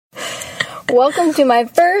Welcome to my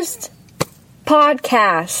first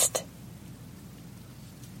podcast.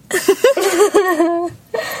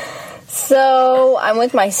 So, I'm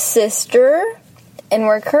with my sister, and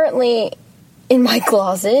we're currently in my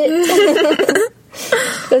closet.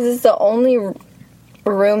 Because it's the only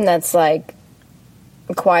room that's, like,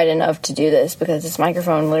 quiet enough to do this, because this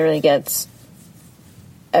microphone literally gets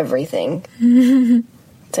everything.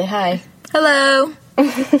 Say hi. Hello.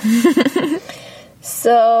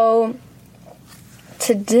 So,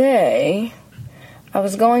 today, I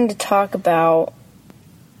was going to talk about...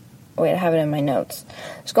 Wait, I have it in my notes.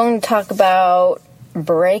 I was going to talk about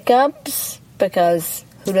breakups, because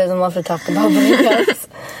who doesn't love to talk about breakups?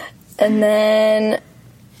 And then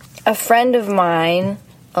a friend of mine,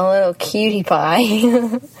 a little cutie pie,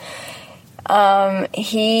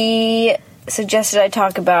 he suggested I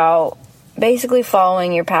talk about basically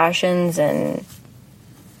following your passions and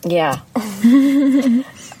yeah.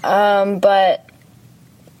 But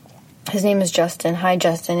his name is Justin. Hi,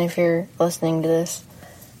 Justin, if you're listening to this.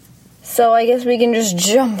 So I guess we can just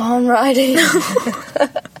jump on right in.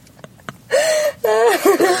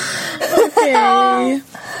 Okay.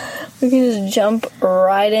 We can just jump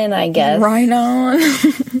right in, I guess. Right on.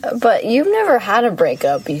 But you've never had a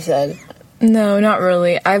breakup, you said. No, not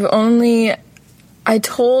really. I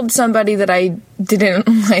told somebody that I didn't,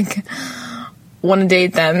 want to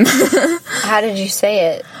date them. How did you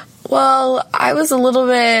say it? Well, I was a little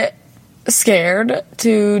bit scared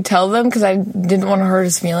to tell them because I didn't want to hurt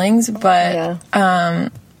his feelings, but Yeah. I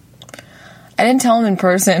didn't tell him in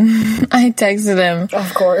person. I texted him.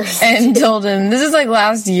 Of course. And told him, this is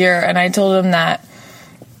last year, and I told him that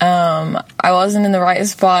I wasn't in the right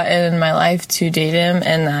spot in my life to date him,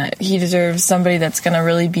 and that he deserves somebody that's going to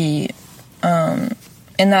really be in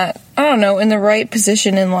that, I don't know, in the right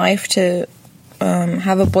position in life to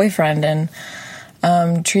have a boyfriend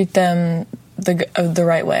and treat them the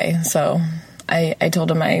right way. So I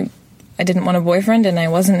told him I didn't want a boyfriend, and I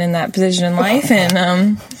wasn't in that position in life,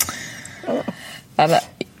 and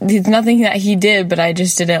it's nothing that he did, but I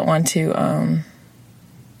just didn't want to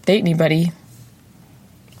date anybody.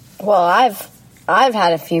 Well, I've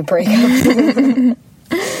had a few breakups.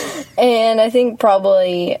 And I think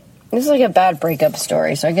probably this is a bad breakup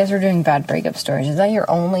story, so I guess we're doing bad breakup stories. Is that your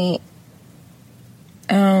only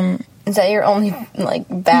bad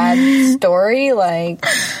story?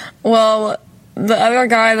 Well, the other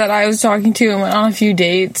guy that I was talking to and went on a few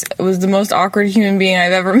dates was the most awkward human being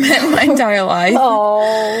I've ever met in my entire life.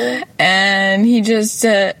 Oh. And he just,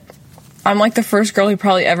 I'm the first girl he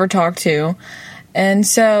probably ever talked to. And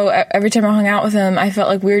so every time I hung out with him, I felt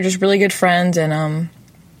like we were just really good friends, and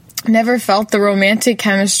never felt the romantic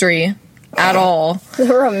chemistry at all. The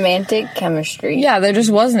romantic chemistry. Yeah, there just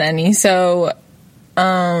wasn't any. So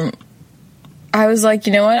I was like,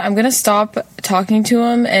 you know what? I'm going to stop talking to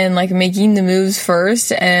him and making the moves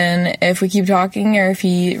first. And if we keep talking, or if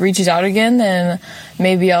he reaches out again, then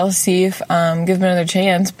maybe I'll see if, give him another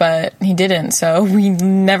chance. But he didn't. So we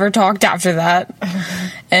never talked after that.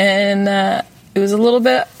 And, it was a little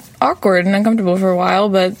bit awkward and uncomfortable for a while.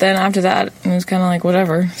 But then after that, it was kind of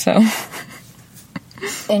whatever. So.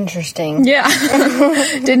 Interesting. Yeah.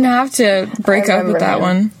 Didn't have to break up with that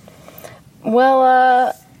one.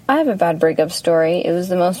 Well, I have a bad breakup story. It was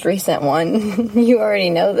the most recent one. You already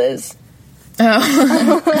know this.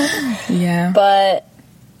 Oh. Yeah. But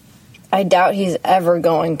I doubt he's ever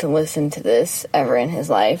going to listen to this ever in his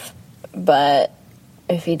life. But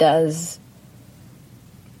if he does,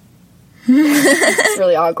 it's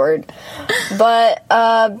really awkward. But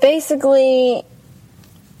basically,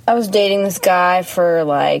 I was dating this guy for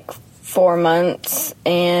 4 months,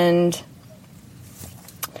 and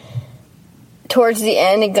towards the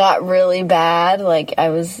end, it got really bad. It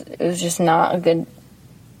was just not a good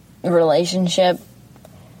relationship.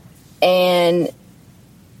 And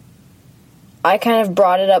I kind of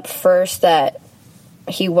brought it up first that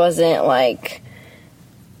he wasn't,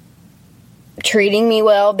 treating me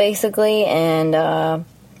well, basically. And,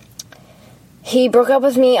 he broke up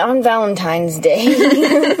with me on Valentine's Day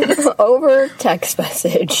over text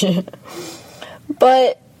message.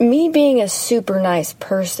 But me being a super nice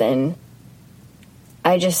person,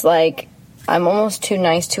 I just, I'm almost too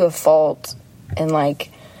nice to a fault, and,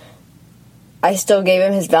 I still gave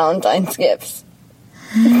him his Valentine's gifts.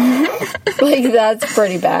 That's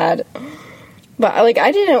pretty bad. But,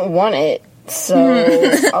 I didn't want it, so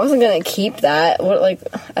I wasn't gonna keep that.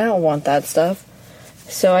 I don't want that stuff.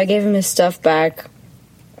 So I gave him his stuff back.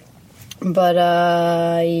 But,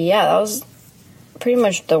 yeah, that was pretty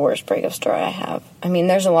much the worst breakup story I have. I mean,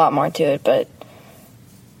 there's a lot more to it, but...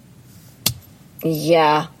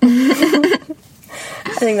 yeah.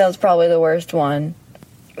 think that was probably the worst one.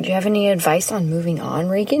 Do you have any advice on moving on,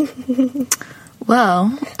 Reagan?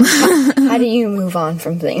 Well, how do you move on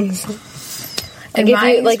from things?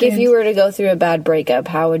 If you were to go through a bad breakup,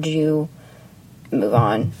 how would you move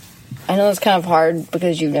on? I know it's kind of hard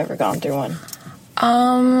because you've never gone through one.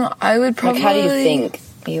 I would probably... how do you think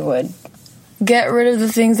you would? Get rid of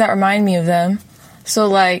the things that remind me of them.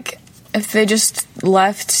 So, if they just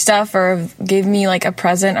left stuff or gave me, a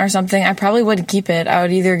present or something, I probably wouldn't keep it. I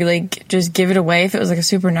would either, just give it away if it was, a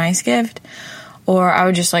super nice gift, or I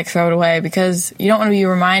would just, throw it away, because you don't want to be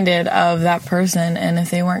reminded of that person, and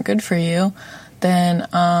if they weren't good for you, then,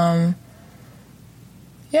 I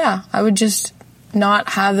would just not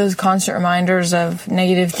have those constant reminders of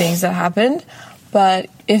negative things that happened. But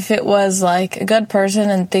if it was, a good person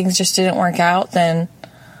and things just didn't work out, then,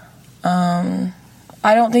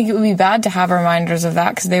 I don't think it would be bad to have reminders of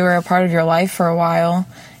that, because they were a part of your life for a while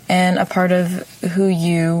and a part of who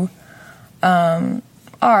you are.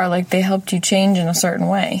 They helped you change in a certain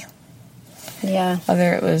way. Yeah.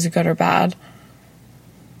 Whether it was good or bad.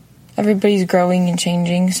 Everybody's growing and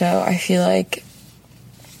changing, so I feel like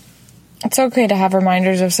it's okay to have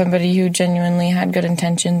reminders of somebody who genuinely had good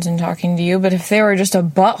intentions in talking to you, but if they were just a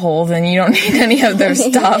butthole, then you don't need any of their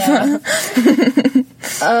stuff.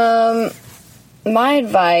 My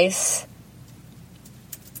advice...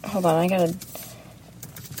 Hold on, I gotta...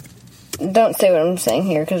 Don't say what I'm saying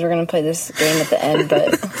here, because we're gonna play this game at the end,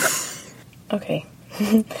 but... Okay.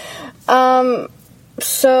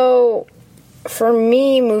 So, for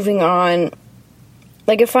me, moving on...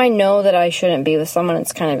 if I know that I shouldn't be with someone,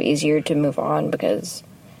 it's kind of easier to move on, because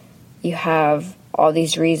you have all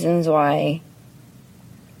these reasons why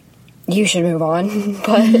you should move on,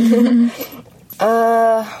 but...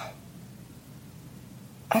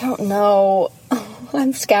 I don't know.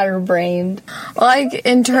 I'm scatterbrained.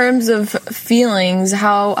 In terms of feelings,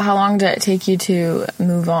 how long did it take you to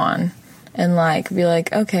move on? And, be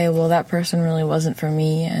okay, well, that person really wasn't for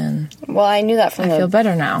me, and... Well, I knew that from I feel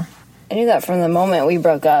better now. I knew that from the moment we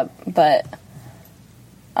broke up, but...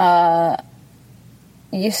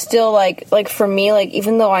 you still, for me,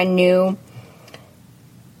 even though I knew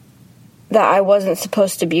that I wasn't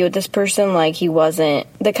supposed to be with this person, he wasn't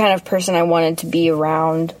the kind of person I wanted to be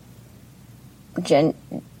around,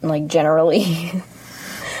 generally.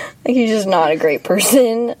 He's just not a great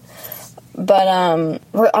person. But, I'm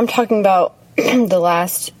talking about the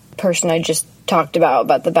last person I just talked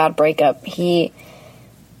about the bad breakup. He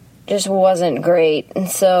just wasn't great. And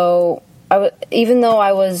so, even though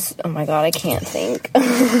I was... Oh my god, I can't think.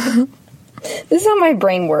 This is how my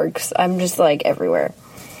brain works. I'm just, everywhere.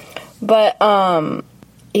 But,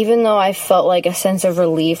 even though I felt a sense of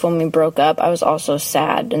relief when we broke up, I was also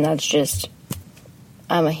sad, and that's just...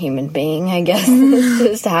 I'm a human being, I guess. This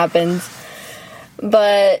just happens.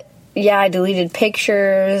 But, yeah, I deleted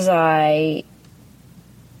pictures, I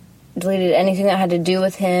deleted anything that had to do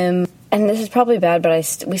with him. And this is probably bad,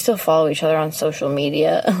 but we still follow each other on social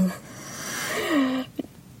media.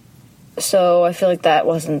 So I feel like that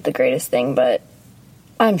wasn't the greatest thing, but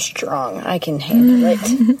I'm strong. I can handle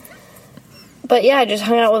it. But yeah, I just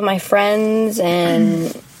hung out with my friends,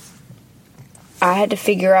 and I had to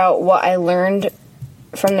figure out what I learned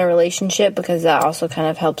from the relationship, because that also kind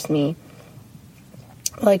of helps me,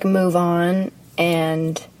 move on.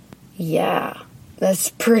 And yeah, that's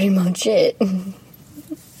pretty much it. And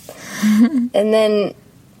then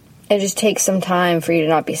it just takes some time for you to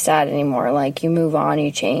not be sad anymore. You move on,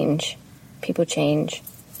 you change. People change.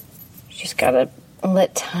 You just gotta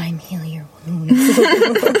let time heal your wounds.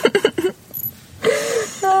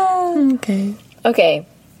 Okay.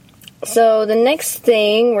 So the next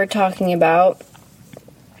thing we're talking about,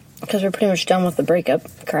 because we're pretty much done with the breakup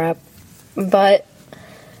crap, but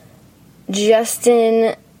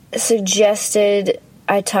Justin suggested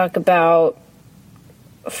I talk about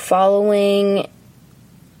following...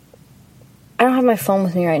 I don't have my phone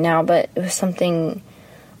with me right now, but it was something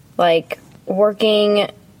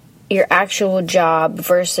working your actual job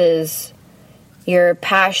versus your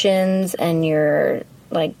passions and your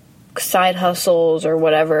side hustles or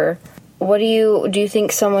whatever. What do you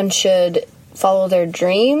think someone should follow their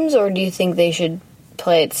dreams, or do you think they should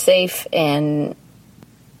play it safe and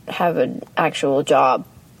have an actual job?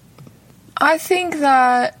 I think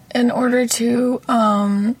that in order to,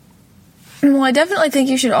 I definitely think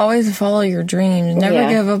you should always follow your dreams. Never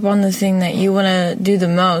give up on the thing that you want to do the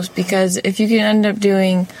most, because if you can end up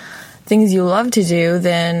doing things you love to do,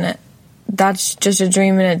 then that's just a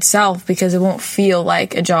dream in itself, because it won't feel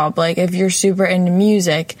like a job. If you're super into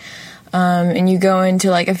music, and you go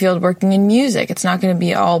into a field working in music, it's not going to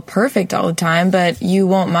be all perfect all the time, but you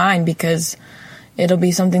won't mind, because it'll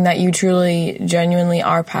be something that you truly, genuinely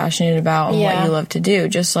are passionate about and what you love to do.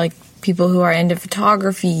 Just like people who are into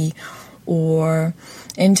photography or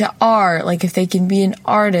into art, like if they can be an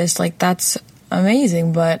artist, like that's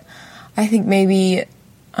amazing. But I think maybe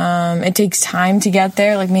it takes time to get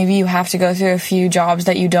there. Like maybe you have to go through a few jobs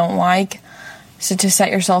that you don't like, so to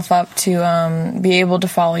set yourself up to be able to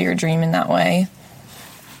follow your dream in that way.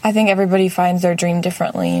 I think everybody finds their dream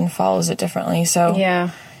differently and follows it differently. So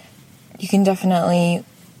you can definitely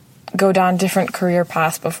go down different career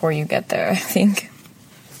paths before you get there, I think.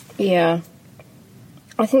 Yeah.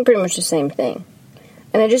 I think pretty much the same thing.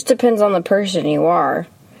 And it just depends on the person you are.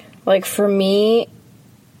 Like for me,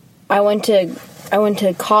 I went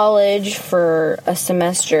to college for a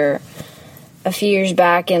semester a few years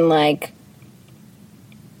back, and like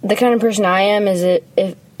the kind of person I am is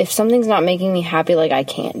if something's not making me happy, like I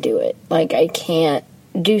can't do it. Like I can't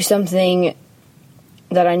do something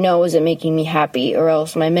that I know isn't making me happy, or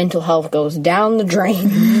else my mental health goes down the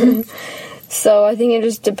drain. So I think it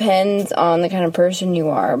just depends on the kind of person you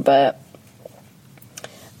are. But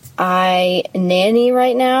I nanny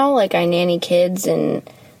right now. Like I nanny kids, and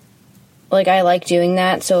like I like doing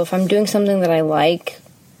that. So if I'm doing something that I like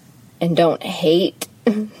and don't hate,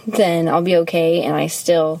 then I'll be okay. And I'm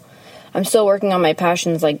still working on my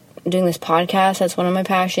passions, like doing this podcast. That's one of my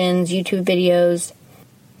passions. YouTube videos.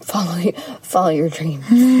 Follow your dreams.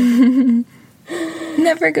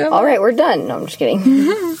 Never go. All right, we're done. No, I'm just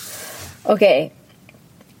kidding. Okay.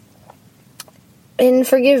 And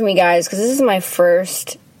forgive me, guys, because this is my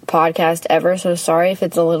first podcast ever, so sorry if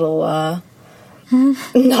it's a little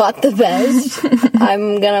not the best.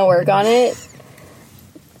 I'm gonna work on it.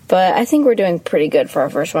 But I think we're doing pretty good for our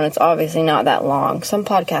first one. It's obviously not that long. Some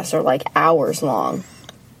podcasts are like hours long.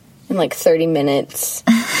 And like 30 minutes.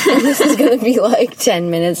 And this is going to be like 10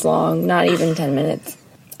 minutes long. Not even 10 minutes.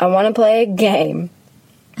 I want to play a game.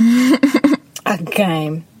 A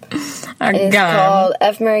game. And it's called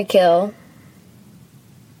F, Marry, Kill.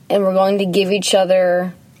 And we're going to give each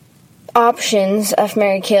other options, F,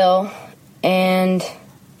 Marry, Kill. And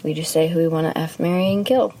we just say who we want to F, marry, and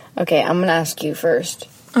kill. Okay, I'm going to ask you first.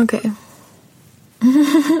 Okay.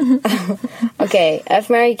 Okay, F,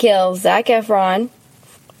 Marry, Kill, Zac Efron,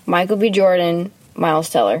 Michael B. Jordan, Miles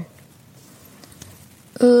Teller.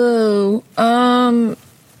 Oh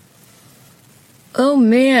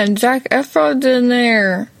man, Zac Efron's in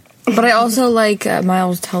there. But I also like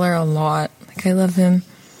Miles Teller a lot. Like, I love him.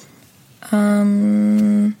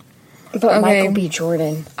 But okay. Michael B.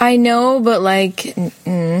 Jordan. I know, but like...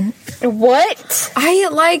 What? I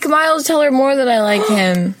like Miles Teller more than I like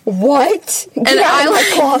him. What? Get out of my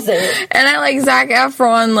closet. And I like Zac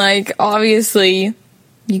Efron, like, obviously...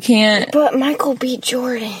 You can't... But Michael B.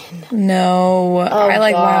 Jordan. No. I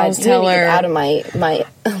like Miles Teller. Get out of my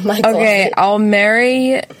closet. Okay, I'll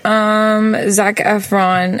marry Zac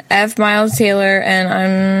Efron, F Miles Taylor, and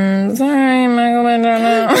I'm sorry, Michael B.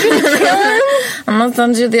 Jordan. I'm gonna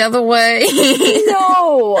send you the other way.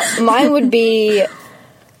 No. Mine would be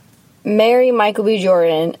marry Michael B.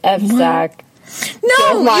 Jordan, F Zac.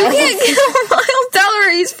 No, you can't kill Miles Teller.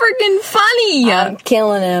 He's freaking funny. I'm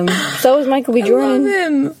killing him. So is Michael B. Jordan. I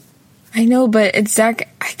love him. I know, but it's Zac.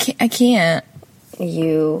 I can't.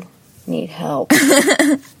 You need help.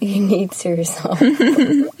 You need serious help.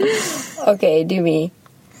 Okay, do me.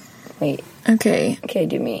 Wait. Okay. Okay,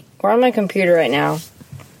 do me. We're on my computer right now.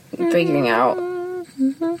 Figuring out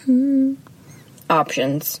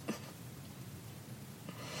options.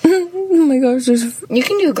 Oh my gosh. You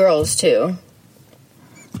can do girls too.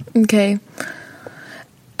 Okay.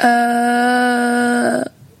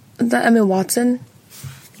 That Emma Watson?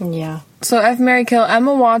 Yeah. So F, Marry, Kill,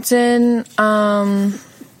 Emma Watson, I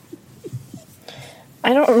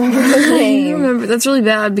don't remember her name. I don't remember. That's really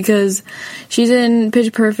bad because she's in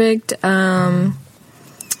Pitch Perfect, the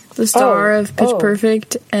star of Pitch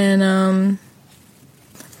Perfect, and,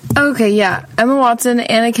 okay, yeah. Emma Watson,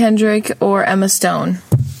 Anna Kendrick, or Emma Stone.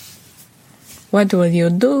 What will you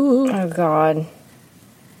do? Oh, God.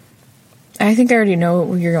 I think I already know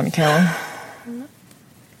who you're going to kill.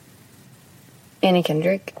 Anna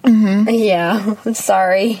Kendrick? Mm-hmm. Yeah.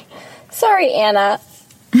 Sorry. Sorry, Anna.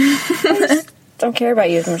 I just don't care about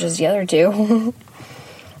you as much as the other two.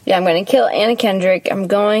 Yeah, I'm going to kill Anna Kendrick. I'm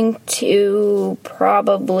going to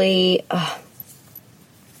probably...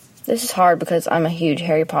 this is hard because I'm a huge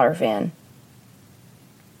Harry Potter fan.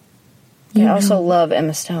 I also love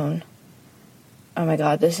Emma Stone. Oh my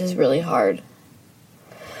God, this is really hard.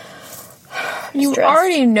 You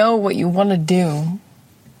already know what you want to do.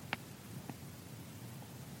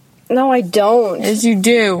 No, I don't. Yes, you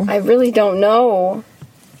do. I really don't know.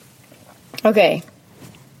 Okay.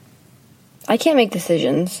 I can't make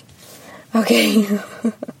decisions. Okay.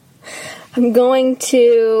 I'm going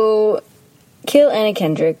to kill Anna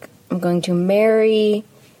Kendrick. I'm going to marry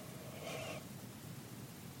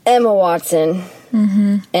Emma Watson.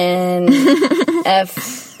 And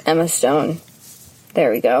F Emma Stone.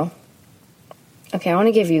 There we go. Okay, I want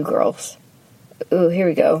to give you girls. Ooh, here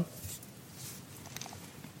we go.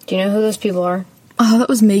 Do you know who those people are? Oh, that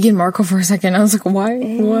was Meghan Markle for a second. I was like, why?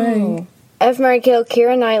 No. Why? F. Mary Kill,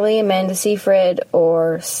 Keira Knightley, Amanda Seyfried,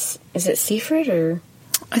 or... Is it Seyfried, or...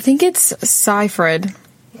 I think it's Seyfried.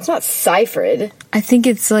 It's not Seyfried. I think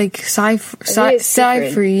it's like Seyfried.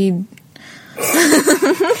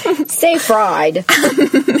 Say fried.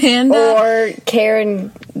 Amanda. Or Karen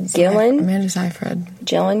Gillan. Amanda Seyfried.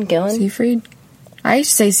 Gillan? Seyfried? I used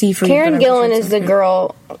to say Seyfried. Karen Gillan is the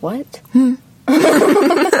girl... What?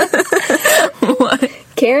 What?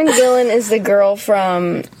 Karen Gillan is the girl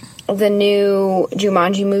from the new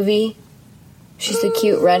Jumanji movie. She's the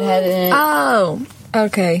cute redhead in it. Oh,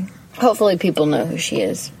 okay. Hopefully people know who she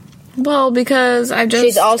is. Well, because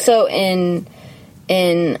She's also in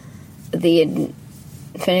the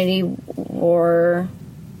Infinity War.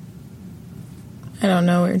 I don't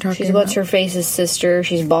know what you're talking She's about. what's her face's sister.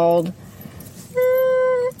 She's bald.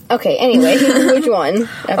 Okay, anyway, which one?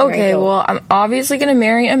 Okay, well, I'm obviously going to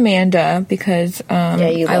marry Amanda because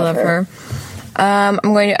I love her. I'm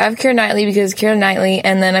going to F Keira Knightley because Keira Knightley,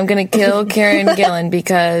 and then I'm going to kill Karen Gillan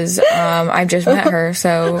because I've just met her,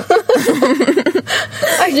 so...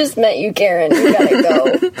 I just met you, Karen. You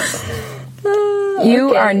gotta go.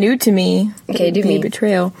 You are new to me. Okay, do me.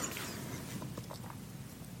 Betrayal.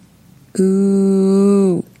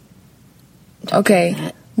 Ooh.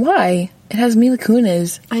 Okay. Why? It has Mila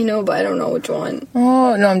Kunis. I know, but I don't know which one.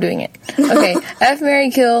 Oh, no, I'm doing it. Okay. F. Mary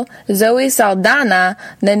Kill, Zoe Saldana,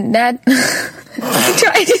 then that...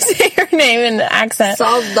 try to say her name in the accent.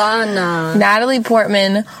 Saldana. Natalie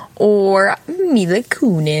Portman or Mila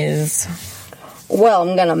Kunis. Well,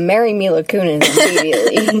 I'm gonna marry Mila Kunis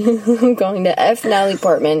immediately. I'm going to F. Natalie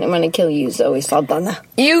Portman. I'm gonna kill you, Zoe Saldana.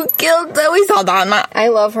 You killed Zoe Saldana. I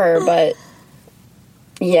love her, but...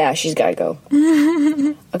 Yeah, she's gotta go.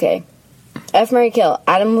 Okay. F. Mary Kill,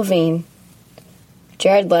 Adam Levine,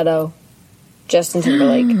 Jared Leto, Justin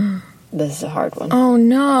Timberlake. This is a hard one. Oh,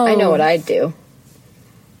 no. I know what I'd do.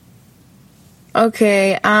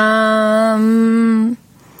 Okay, I'm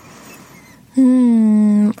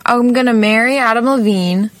gonna marry Adam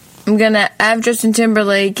Levine. I'm gonna F Justin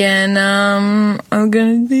Timberlake, and I'm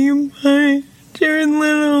gonna think about Jared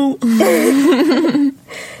Leto.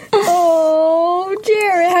 Oh,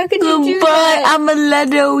 Jared, how could you do that? I'm a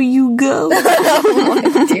Leto, you go. Oh,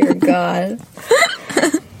 my dear God.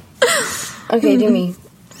 Okay, do me.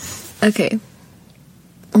 Okay.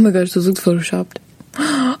 Oh my gosh, this looks photoshopped.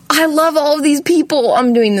 I love all of these people.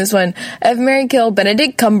 I'm doing this one. F. Mary Kill,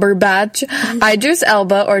 Benedict Cumberbatch, Idris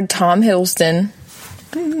Elba, or Tom Hiddleston.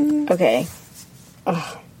 Okay.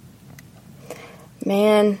 Oh.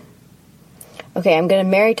 Man. Okay, I'm gonna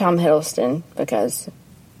marry Tom Hiddleston because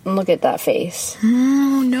look at that face.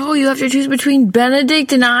 Oh, no, you have to choose between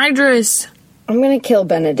Benedict and Idris. I'm gonna kill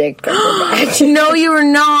Benedict Cumberbatch. No, you are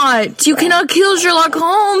not. You cannot kill Sherlock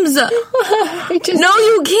Holmes. No,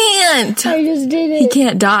 you can't. I just did it. He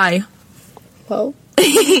can't die. Well,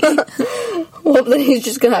 well, then he's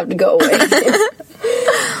just gonna have to go away.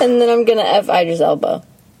 And then I'm gonna F Idris Elba.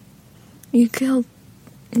 You killed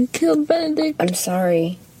Benedict. I'm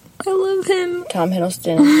sorry. I love him. Tom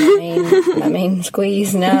Hiddleston is my main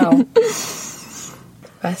squeeze now.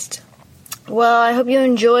 Rest. Well, I hope you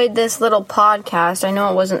enjoyed this little podcast. I know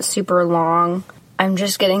it wasn't super long. I'm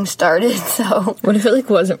just getting started, so... What if it,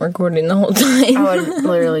 wasn't recording the whole time? I would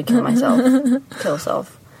literally kill myself. Kill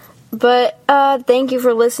self. But, thank you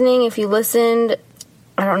for listening. If you listened,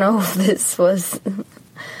 I don't know if this was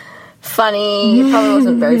funny. It probably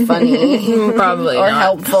wasn't very funny. Probably or not.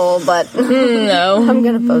 Helpful, but... No. I'm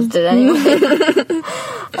gonna post it anyway.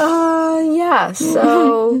 Yeah,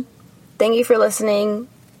 so... Thank you for listening.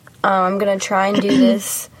 I'm going to try and do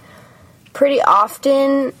this pretty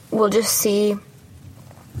often. We'll just see.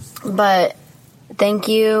 But thank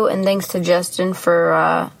you, and thanks to Justin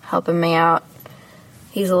for helping me out.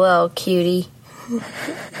 He's a little cutie.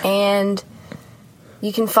 And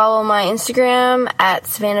you can follow my Instagram at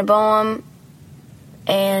Savannah Boehm.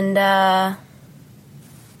 And,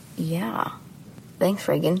 yeah. Thanks,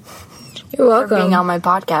 Reagan. You're welcome. For being on my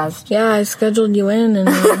podcast. Yeah, I scheduled you in, and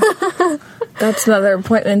that's another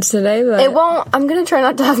appointment today. But it won't. I'm gonna try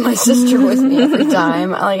not to have my sister with me every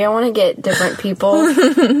time. Like, I want to get different people,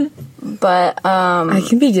 but I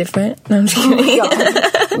can be different. No, I'm just kidding. Oh my God,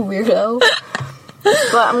 weirdo.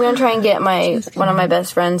 But I'm going to try and get one of my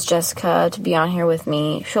best friends, Jessica, to be on here with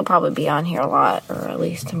me. She'll probably be on here a lot, or at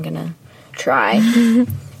least I'm going to try.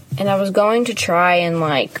 And I was going to try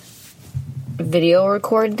and, video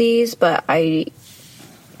record these, but I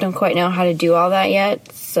don't quite know how to do all that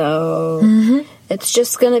yet. So it's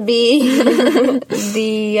just going to be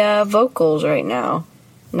the vocals right now,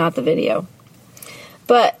 not the video.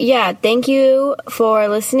 But, yeah, thank you for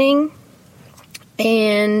listening.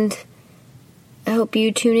 And I hope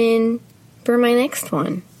you tune in for my next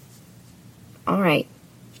one. All right.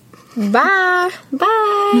 Bye.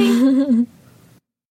 Bye.